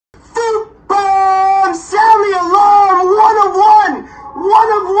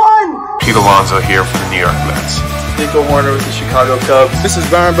Alonso here for the New York Mets. Nico Warner with the Chicago Cubs. This is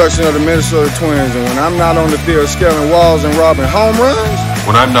Byron Buxton of the Minnesota Twins, and when I'm not on the field scaling walls and robbing home runs,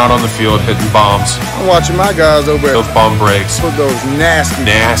 When I'm not on the field hitting bombs, I'm watching my guys over at fifth bomb breaks, put those nasty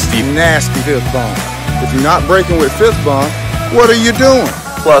fifth bomb. If you're not breaking with fifth bomb, what are you doing?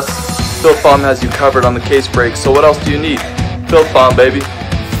 Plus, Filth Bomb has you covered on the case break, so what else do you need? Filth Bomb, baby.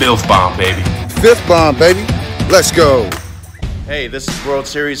 filth bomb, baby. Fifth bomb, baby. Let's go. Hey, this is World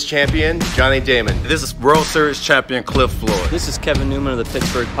Series champion Johnny Damon. This is World Series champion Cliff Floyd. This is Kevin Newman of the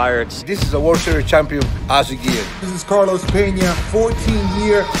Pittsburgh Pirates. This is a World Series champion, Ozzie Guillen. This is Carlos Pena,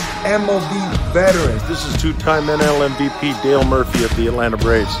 14-year MLB veteran. This is two-time NL MVP Dale Murphy of the Atlanta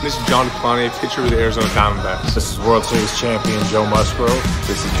Braves. This is John Clowney, pitcher with the Arizona Diamondbacks. This is World Series champion Joe Musgrove.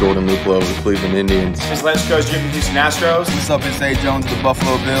 This is Jordan Luplow of the Cleveland Indians. This is Lance Coach Jim of the Houston Astros. What's up, it's A. Jones of the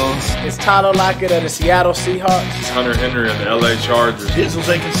Buffalo Bills. It's Tyler Lockett of the Seattle Seahawks. This is Hunter Henry of the LA Chargers. This is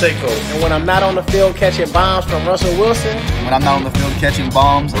Jose Canseco. And when I'm not on the field catching bombs from Russell Wilson. When I'm not on the field catching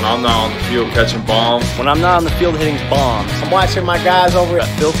bombs. When I'm not on the field catching bombs. When I'm not on the field hitting bombs. I'm watching my guys over at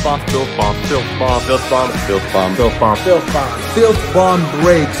Filth Bomb, Filth Bomb, Filth Bomb, Filth Bomb, Filth Bomb, Filth Bomb, Filth Bomb. Filth bomb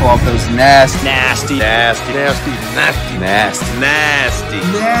breaks off those nasty, nasty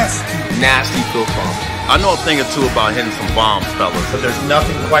Filth Bomb. I know a thing or two about hitting some bombs, fellas. But there's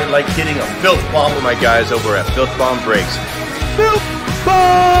nothing quite like hitting a Filth Bomb with my guys over at Filth Bomb Breaks. Filth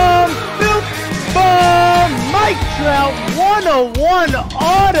Bomb! Filth Bomb! Mike Trout 101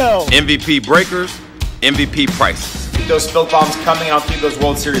 auto! MVP breakers, MVP prices. Keep those Filth Bombs coming, I'll keep those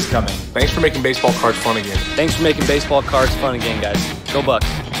World Series coming. Thanks for making baseball cards fun again. Thanks for making baseball cards fun again, guys. Go Bucks.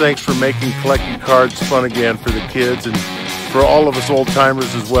 Thanks for making collecting cards fun again for the kids and for all of us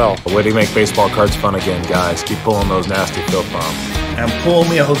old-timers as well. A way to make baseball cards fun again, guys. Keep pulling those nasty filth bombs. And pull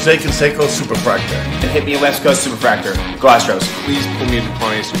me a Jose Canseco Superfractor. And hit me a West Coast Superfractor. Go Astros. Please pull me a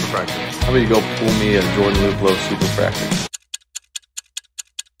DuPont Superfractor. How about you go pull me a Jordan Luplow Superfractor?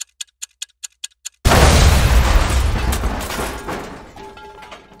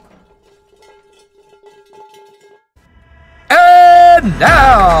 And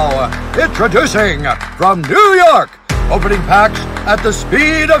now, introducing from New York, opening packs at the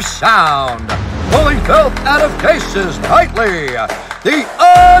speed of sound, pulling filth out of cases nightly, the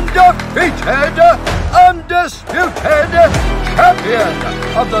undefeated, undisputed champion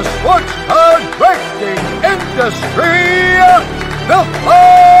of the sports card breaking industry, Filth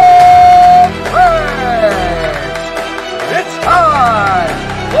Bomb Breaks. It's time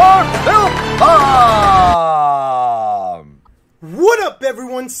for Filth Bomb. What up,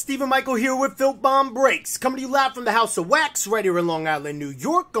 everyone? Stephen Michael here with Filth Bomb Breaks, coming to you live from the House of Wax right here in Long Island, New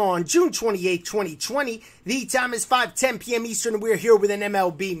York on June 28, 2020. The time is 5:10 p.m. Eastern, and we're here with an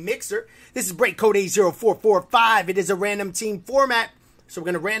MLB Mixer. This is break code A0445. It is a random team format, so we're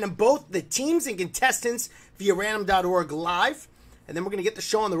going to random both the teams and contestants via random.org live, and then we're going to get the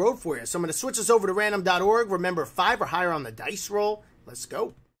show on the road for you. So I'm going to switch us over to random.org. Remember, 5 or higher on the dice roll. Let's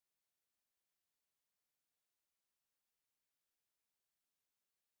go.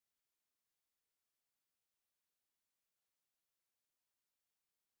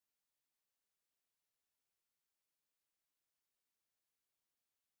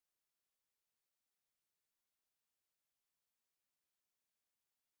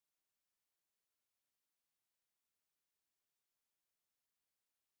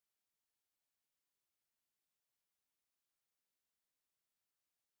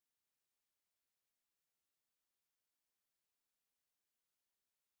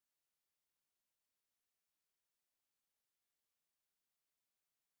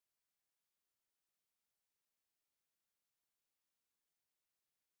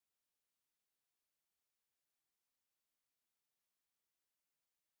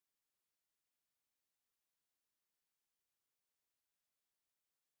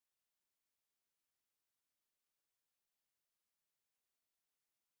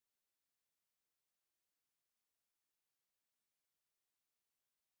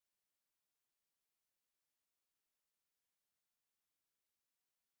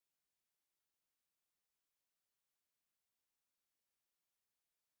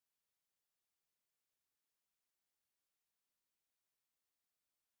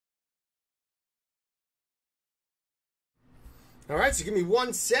 All right, so give me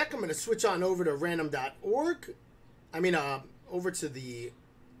 1 sec. I'm going to switch on over to random.org. Over to the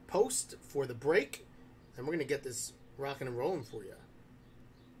post for the break. And we're going to get this rocking and rolling for you.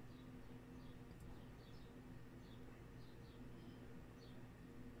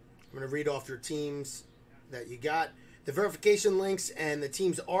 I'm going to read off your teams that you got. The verification links and the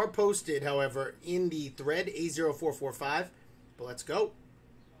teams are posted, however, in the thread A0445. But let's go.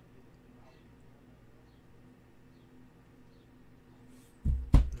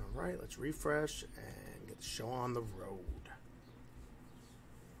 right, let's refresh and get the show on the road.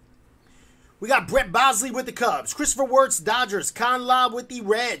 We got Brett Bosley with the Cubs, Christopher Wirtz, Dodgers, Con Lob with the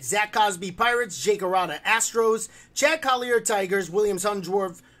Reds, Zach Cosby, Pirates, Jake Arata, Astros, Chad Collier, Tigers, Williams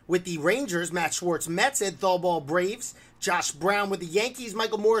Hundorf with the Rangers, Matt Schwartz, Mets, Ed Thalball, Braves, Josh Brown with the Yankees,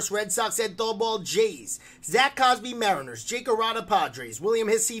 Michael Morris, Red Sox, Ed Thalball, Jays, Zach Cosby, Mariners, Jake Arata, Padres, William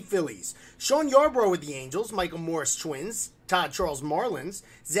Hissey, Phillies, Sean Yarbrough with the Angels, Michael Morris, Twins, Todd Charles, Marlins,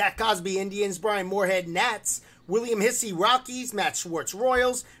 Zach Cosby, Indians, Brian Moorhead, Nats, William Hissey, Rockies, Matt Schwartz,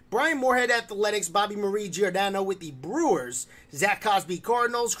 Royals, Brian Moorhead, Athletics, Bobby Marie Giordano with the Brewers, Zach Cosby,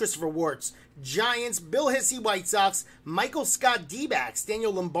 Cardinals, Christopher Wirtz, Giants, Bill Hissey, White Sox, Michael Scott, D-backs,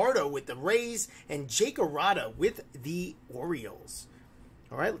 Daniel Lombardo with the Rays, and Jake Arata with the Orioles.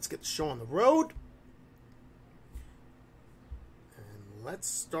 All right, let's get the show on the road. And let's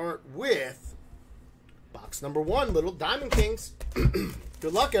start with box number 1, Little Diamond Kings.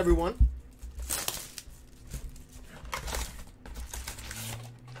 Good luck, everyone.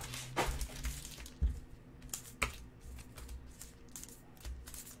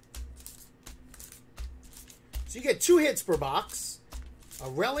 So you get 2 hits per box, a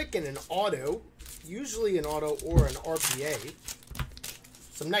relic and an auto, usually an auto or an RPA.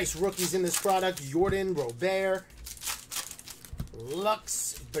 Some nice rookies in this product, Jordan, Robert,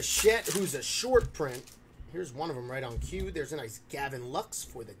 Lux, Bichette, who's a short print. Here's one of them right on cue. There's a nice Gavin Lux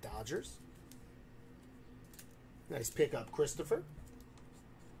for the Dodgers. Nice pickup, Christopher.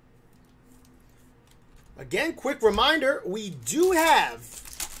 Again, quick reminder, we do have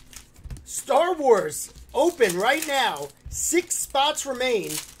Star Wars open right now. 6 spots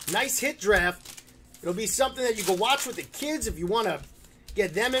remain. Nice hit draft. It'll be something that you can watch with the kids if you want to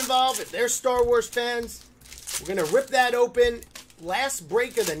get them involved. If they're Star Wars fans, we're going to rip that open. Last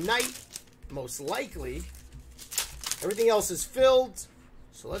break of the night, most likely. Everything else is filled.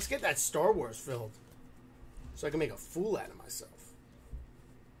 So let's get that Star Wars filled so I can make a fool out of myself.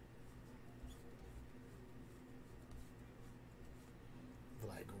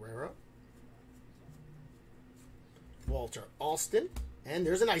 Vlad Guerrero. Walter Alston. And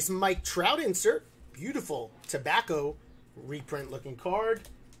there's a nice Mike Trout insert. Beautiful tobacco reprint looking card.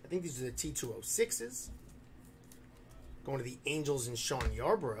 I think these are the T206s. Going to the Angels and Sean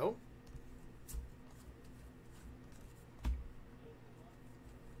Yarbrough.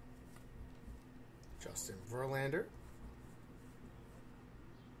 Justin Verlander.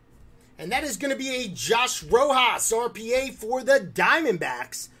 And that is going to be a Josh Rojas RPA for the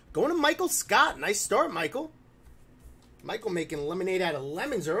Diamondbacks. Going to Michael Scott. Nice start, Michael. Michael making lemonade out of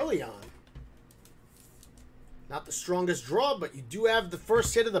lemons early on. Not the strongest draw, but you do have the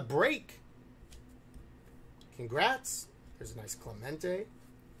first hit of the break. Congrats. There's a nice Clemente.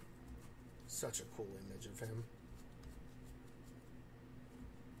 Such a cool image of him.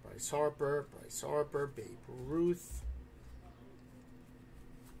 Bryce Harper, Babe Ruth.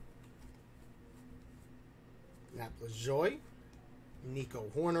 Nat LaJoie. Nico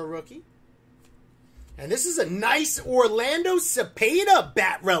Horner rookie. And this is a nice Orlando Cepeda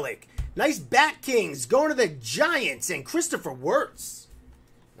bat relic. Nice Bat Kings going to the Giants and Christopher Wirtz.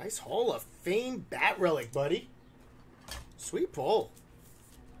 Nice Hall of Fame bat relic, buddy. Sweet pull.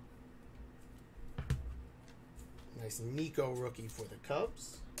 Nice Nico rookie for the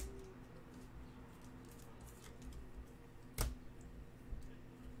Cubs.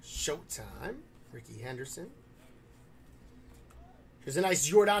 Showtime. Ricky Henderson. Here's a nice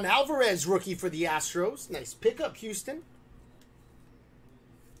Jordan Alvarez rookie for the Astros. Nice pickup, Houston.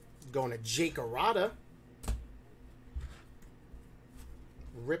 Going to Jake Arata.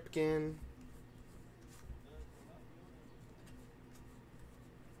 Ripken.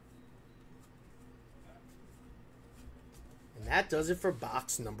 And that does it for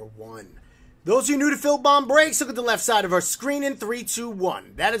box number 1. Those of you new to Filth Bomb Breaks, look at the left side of our screen in 3, 2,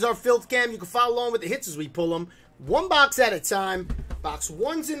 1. That is our Filth Cam. You can follow along with the hits as we pull them. 1 box at a time. Box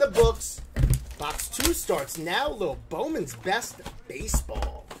 1's in the books. Box 2 starts now. Little Bowman's Best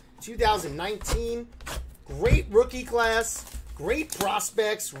Baseball. 2019. Great rookie class. Great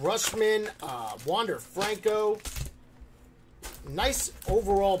prospects. Rushman, Wander Franco. Nice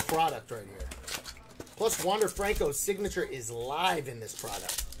overall product right here. Plus, Wander Franco's signature is live in this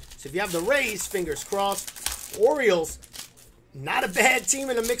product. So if you have the Rays, fingers crossed. Orioles, not a bad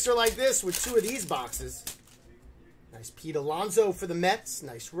team in a mixer like this with 2 of these boxes. Nice Pete Alonso for the Mets.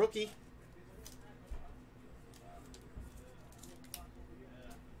 Nice rookie.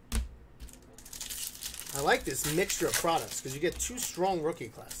 I like this mixture of products because you get 2 strong rookie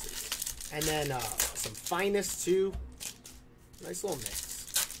classes. And then some finest too. Nice little mix.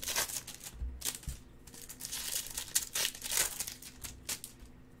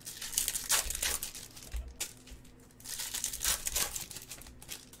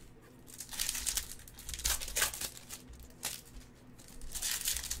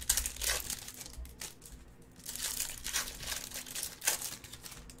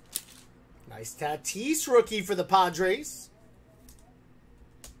 Nice Tatis rookie for the Padres.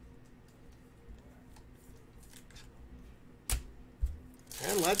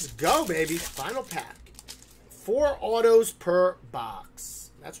 And let's go, baby. Final pack. 4 autos per box.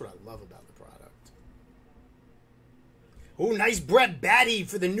 That's what I love about the product. Oh, nice Brett Batty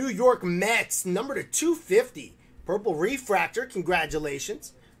for the New York Mets. Number to 250. Purple refractor.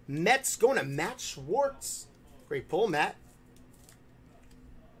 Congratulations. Mets going to Matt Schwartz. Great pull, Matt.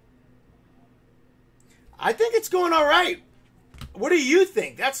 I think it's going all right. What do you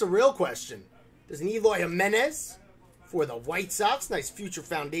think? That's the real question. There's an Eloy Jimenez for the White Sox. Nice Future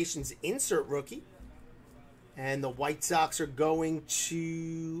Foundations insert rookie. And the White Sox are going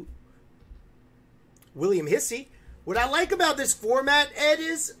to William Hissey. What I like about this format, Ed,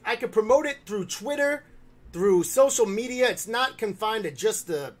 is I can promote it through Twitter, through social media. It's not confined to just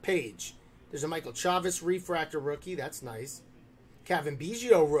the page. There's a Michael Chavis refractor rookie. That's nice. Kevin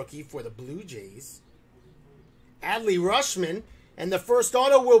Biggio rookie for the Blue Jays. Adley Rutschman. And the first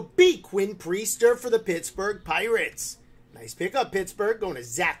auto will be Quinn Priester for the Pittsburgh Pirates. Nice pickup, Pittsburgh. Going to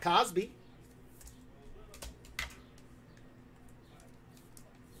Zach Cosby.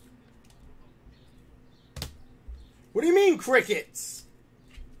 What do you mean, crickets?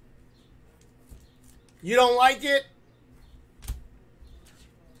 You don't like it?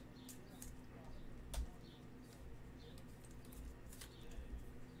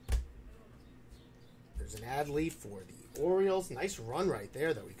 There's an Adley for the Orioles. Nice run right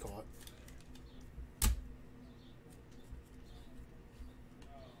there that we caught.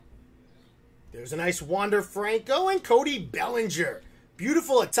 There's a nice Wander Franco and Cody Bellinger.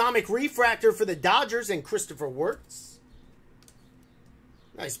 Beautiful atomic refractor for the Dodgers and Christopher Wirtz.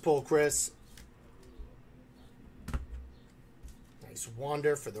 Nice pull, Chris. Nice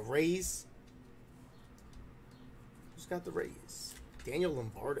Wander for the Rays. Who's got the Rays? Daniel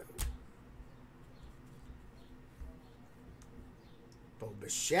Lombardo. Bo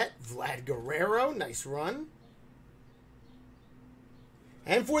Bichette, Vlad Guerrero. Nice run.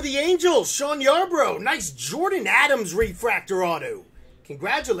 And for the Angels, Sean Yarbrough. Nice Jordan Adams refractor auto.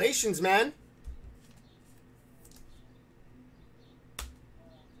 Congratulations, man.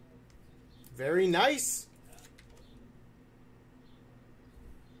 Very nice.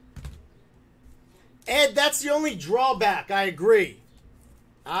 Ed, that's the only drawback. I agree.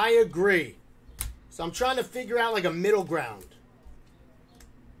 I agree. So I'm trying to figure out like a middle ground.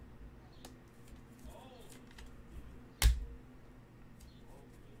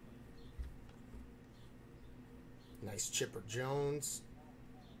 Nice Chipper Jones.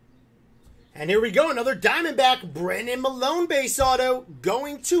 And here we go, another Diamondback Brennan Malone base auto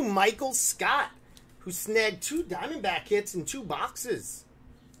going to Michael Scott, who snagged 2 Diamondback hits in 2 boxes.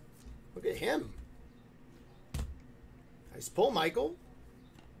 Look at him. Nice pull, Michael.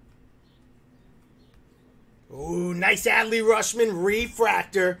 Ooh, nice Adley Rutschman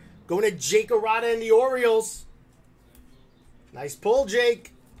refractor going to Jake Arata and the Orioles. Nice pull,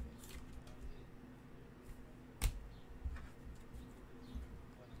 Jake.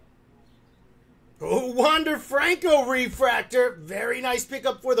 Oh, Wander Franco refractor. Very nice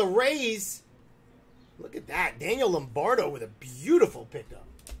pickup for the Rays. Look at that. Daniel Lombardo with a beautiful pickup.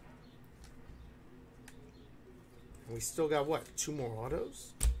 And we still got, what, 2 more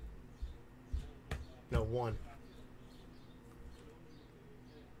autos? No, 1.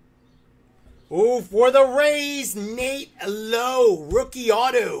 Oh, for the Rays, Nate Lowe. Rookie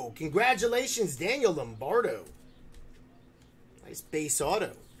auto. Congratulations, Daniel Lombardo. Nice base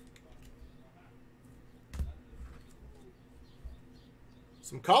auto.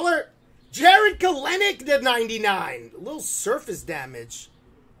 Some color. Jared Kelenic to 99. A little surface damage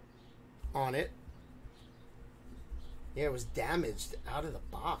on it. Yeah, it was damaged out of the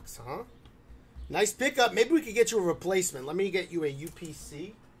box, huh? Nice pickup. Maybe we could get you a replacement. Let me get you a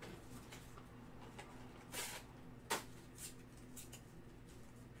UPC.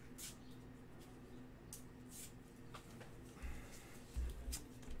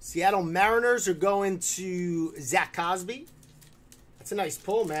 Seattle Mariners are going to Zach Cosby. That's a nice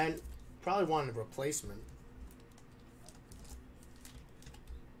pull, man. Probably wanted a replacement.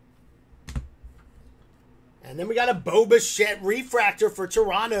 And then we got a Bo Bichette refractor for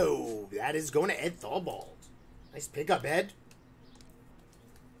Toronto. That is going to Ed Thalbald. Nice pickup, Ed.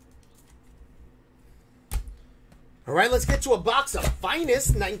 All right, let's get to a box of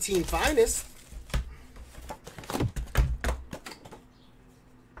Finest, 19 Finest.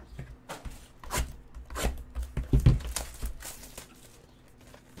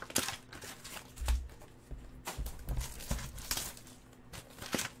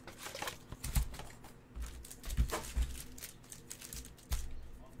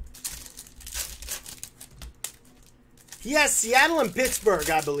 He has Seattle and Pittsburgh,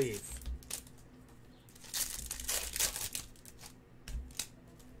 I believe.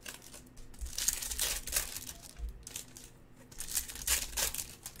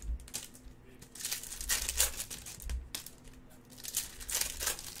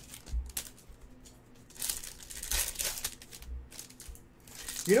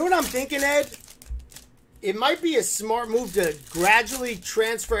 You know what I'm thinking, Ed? It might be a smart move to gradually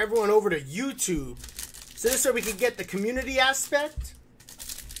transfer everyone over to YouTube. So this way we can get the community aspect.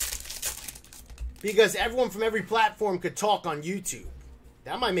 Because everyone from every platform could talk on YouTube.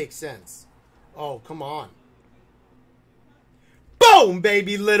 That might make sense. Oh, come on. Boom,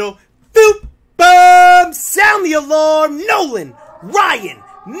 baby little. Boop, boom. Sound the alarm. Nolan, Ryan,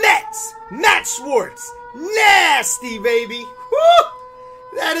 Metz, Matt Schwartz. Nasty, baby. Woo!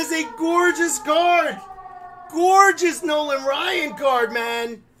 That is a gorgeous card. Gorgeous Nolan Ryan card,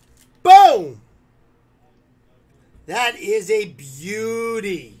 man. Boom. That is a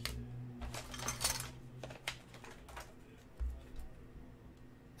beauty.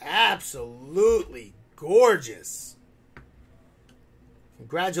 Absolutely gorgeous.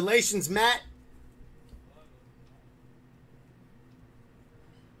 Congratulations, Matt.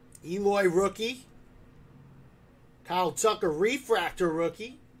 Eloy rookie. Kyle Tucker refractor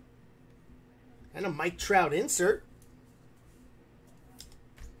rookie. And a Mike Trout insert.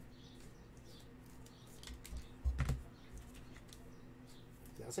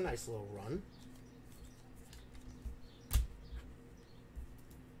 That's a nice little run.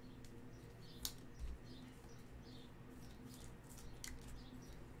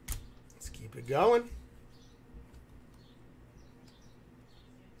 Let's keep it going.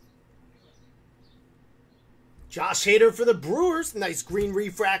 Josh Hader for the Brewers. Nice green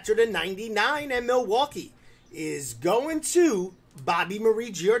refractor to 99. And Milwaukee is going to Bobby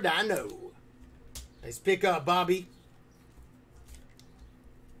Marie Giordano. Nice pickup, Bobby.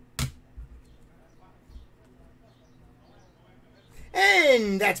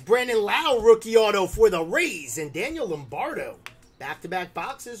 And that's Brandon Lau, rookie auto for the Rays. And Daniel Lombardo. Back-to-back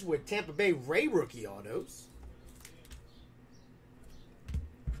boxes with Tampa Bay Ray rookie autos.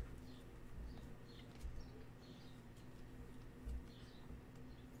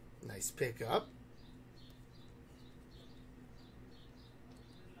 Nice pickup.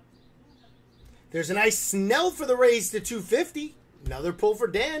 There's a nice Snell for the Rays to 250. Another pull for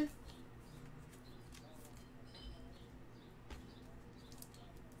Dan.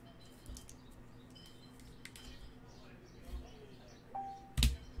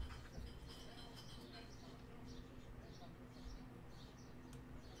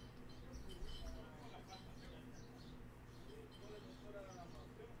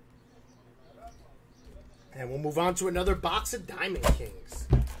 And we'll move on to another box of Diamond Kings.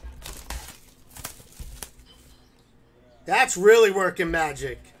 That's really working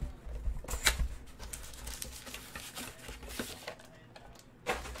magic.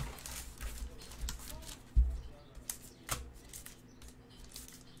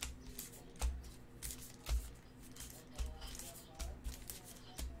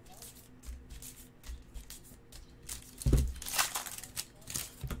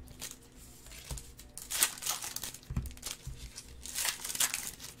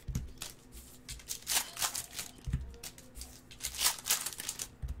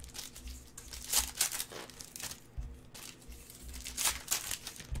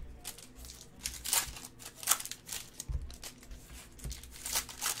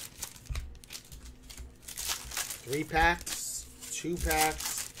 Three packs, 2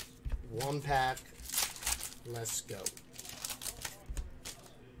 packs, 1 pack. Let's go.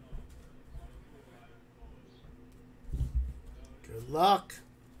 Good luck.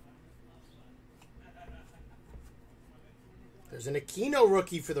 There's an Aquino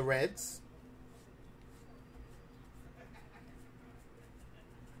rookie for the Reds.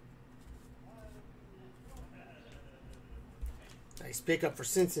 Nice pickup for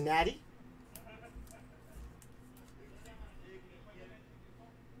Cincinnati.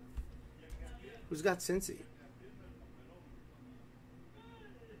 Who's got Cincy?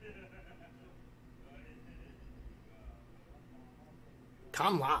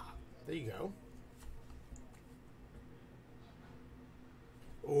 Kamla. There you go.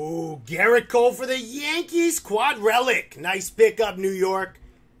 Oh, Garrett Cole for the Yankees. Quad relic. Nice pickup, New York.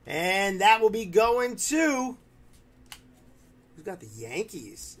 And that will be going to... Who's got the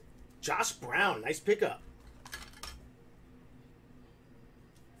Yankees? Josh Brown. Nice pickup.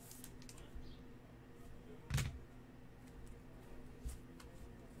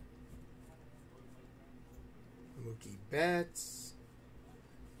 Mookie Betts,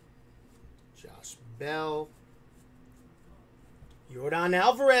 Josh Bell, Yordan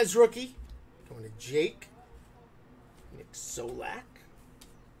Alvarez rookie. Going to Jake. Nick Solak.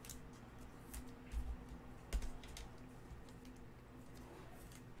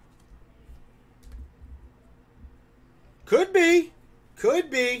 Could be. Could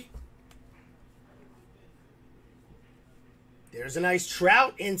be. There's a nice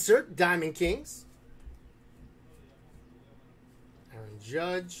Trout insert. Diamond Kings. Aaron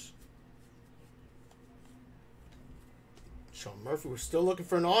Judge. Sean Murphy. We're still looking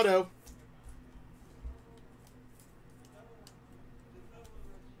for an auto.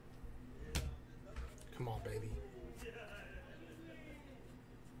 Come on, baby.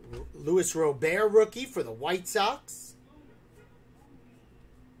 Luis Robert rookie for the White Sox.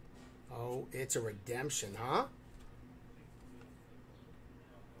 Oh, it's a redemption, huh?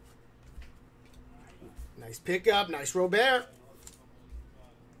 Nice pickup. Nice Robert.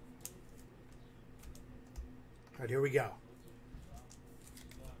 All right, here we go.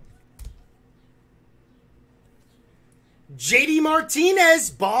 JD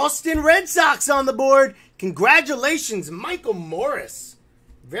Martinez, Boston Red Sox on the board. Congratulations, Michael Morris.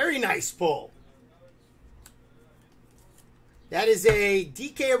 Very nice pull. That is a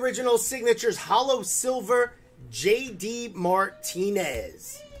DK Original Signatures Hollow Silver JD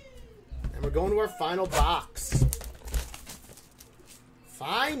Martinez. And we're going to our final box.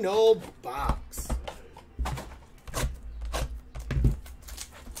 Final box.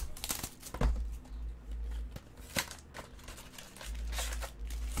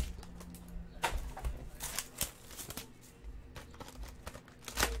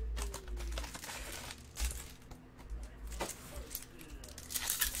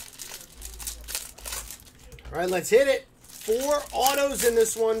 All right, let's hit it. 4 autos in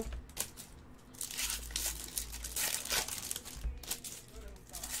this one.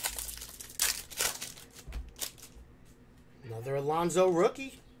 Another Alonso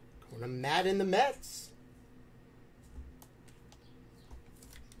rookie. Going to Matt in the Mets.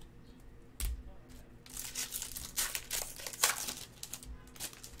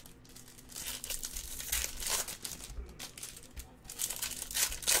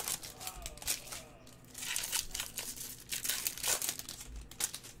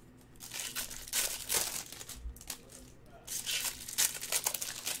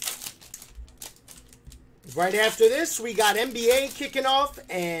 Right after this, we got NBA kicking off,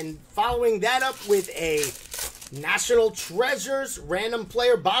 and following that up with a National Treasures random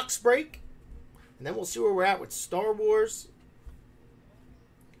player box break. And then we'll see where we're at with Star Wars.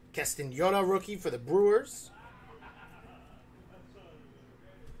 Castagnota rookie for the Brewers.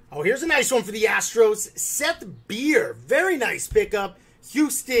 Oh, here's a nice one for the Astros. Seth Beer. Very nice pickup.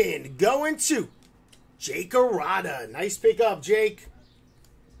 Houston going to Jake Arata. Nice pickup, Jake.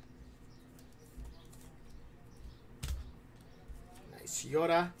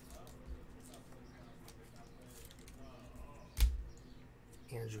 Yoda.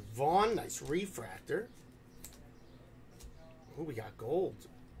 Andrew Vaughn, nice refractor. Oh, we got gold.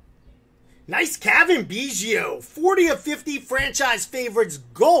 Nice Kevin Biggio, 40 of 50 franchise favorites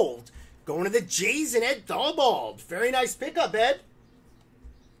gold. Going to the Jays and Ed Thalbald. Very nice pickup, Ed.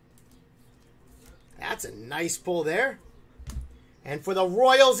 That's a nice pull there. And for the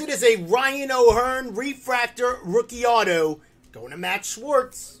Royals, it is a Ryan O'Hearn refractor rookie auto. Going to Matt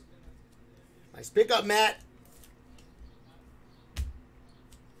Schwartz. Nice pickup, Matt.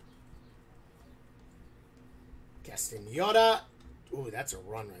 Castagnota. Ooh, that's a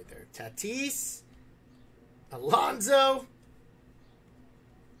run right there. Tatis. Alonso.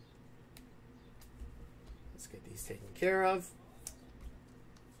 Let's get these taken care of.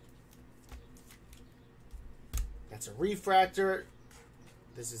 That's a refractor.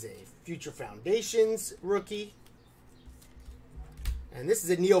 This is a Future Foundations rookie. And this is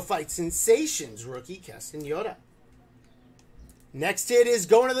a Neophyte Sensations rookie, Castagnota. Next hit is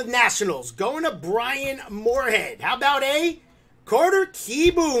going to the Nationals. Going to Brian Moorhead. How about a Carter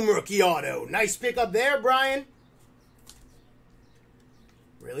Kieboom rookie auto? Nice pickup there, Brian.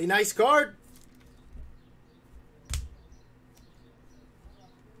 Really nice card.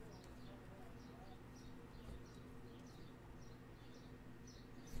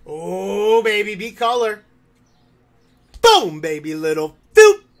 Oh, baby, be color. Boom, baby, little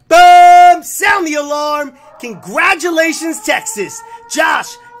doop, boom. Sound the alarm. Congratulations, Texas.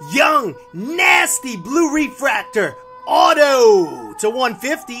 Josh Young, nasty blue refractor. Auto to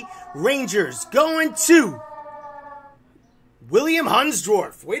 150. Rangers going to William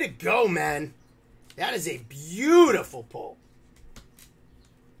Hunsdorf. Way to go, man. That is a beautiful pull.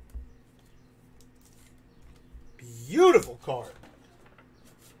 Beautiful card.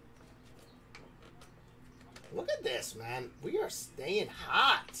 Look at this, man. We are staying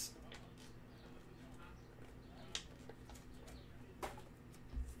hot.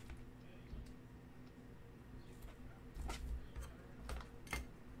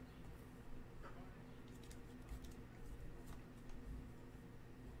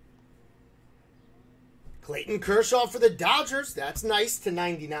 Clayton Kershaw for the Dodgers. That's nice to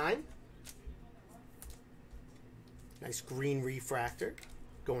 99. Nice green refractor.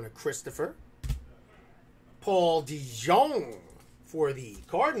 Going to Christopher. Paul DeJong for the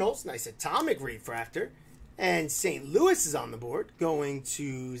Cardinals. Nice atomic refractor. And St. Louis is on the board. Going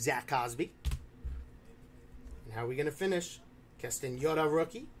to Zach Cosby. And how are we going to finish? Keston Yoda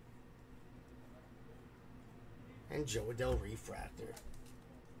rookie. And Joe Adell refractor.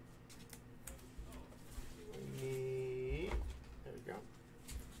 There we go.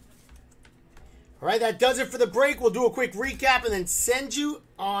 All right, that does it for the break. We'll do a quick recap and then send you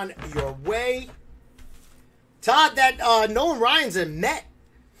on your way. Todd, that Nolan Ryan's a Met.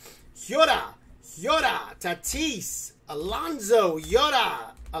 Yoda, Tatis, Alonso,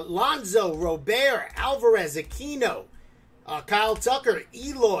 Robert, Alvarez, Aquino, Kyle Tucker,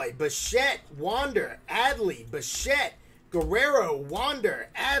 Eloy, Bichette, Wander, Adley, Bichette, Guerrero, Wander,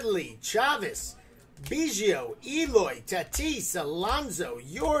 Adley, Chavez, Biggio, Eloy, Tatis, Alonso,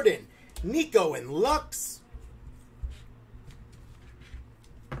 Jordan, Nico, and Lux.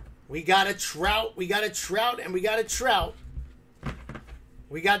 We got a Trout, and we got a Trout.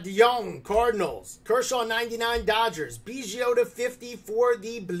 We got DeJong, Cardinals. Kershaw, 99, Dodgers. Biggio to 50 for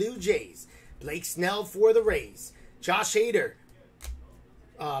the Blue Jays. Blake Snell for the Rays. Josh Hader,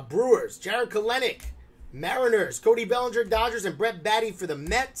 Brewers. Jared Kelenic, Mariners. Cody Bellinger, Dodgers, and Brett Batty for the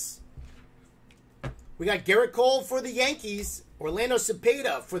Mets. We got Garrett Cole for the Yankees. Orlando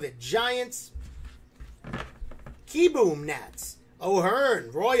Cepeda for the Giants. Keyboom, Nats.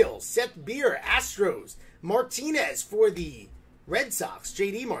 O'Hearn, Royals. Seth Beer, Astros. Martinez for the Red Sox.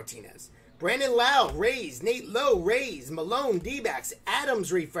 J.D. Martinez. Brandon Lau, Rays. Nate Lowe, Rays. Malone, D-backs.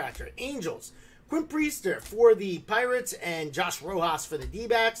 Adams, refractor. Angels. Quinn Priester for the Pirates. And Josh Rojas for the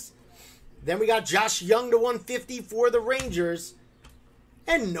D-backs. Then we got Josh Young to 150 for the Rangers.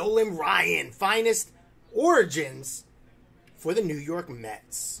 And Nolan Ryan, finest Origins for the New York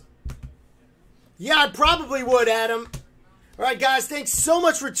Mets. Yeah, I probably would, Adam. All right, guys, thanks so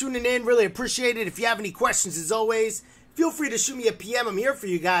much for tuning in. Really appreciate it. If you have any questions, as always, feel free to shoot me a PM. I'm here for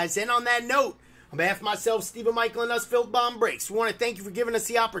you guys. And on that note, on behalf of myself, Stephen Michael, and us, Filth Bomb Breaks, we want to thank you for giving us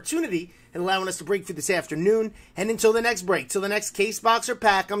the opportunity and allowing us to break through this afternoon. And until the next break, till the next case box or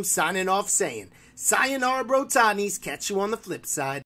pack, I'm signing off saying, sayonara, bro, Tani's. Catch you on the flip side.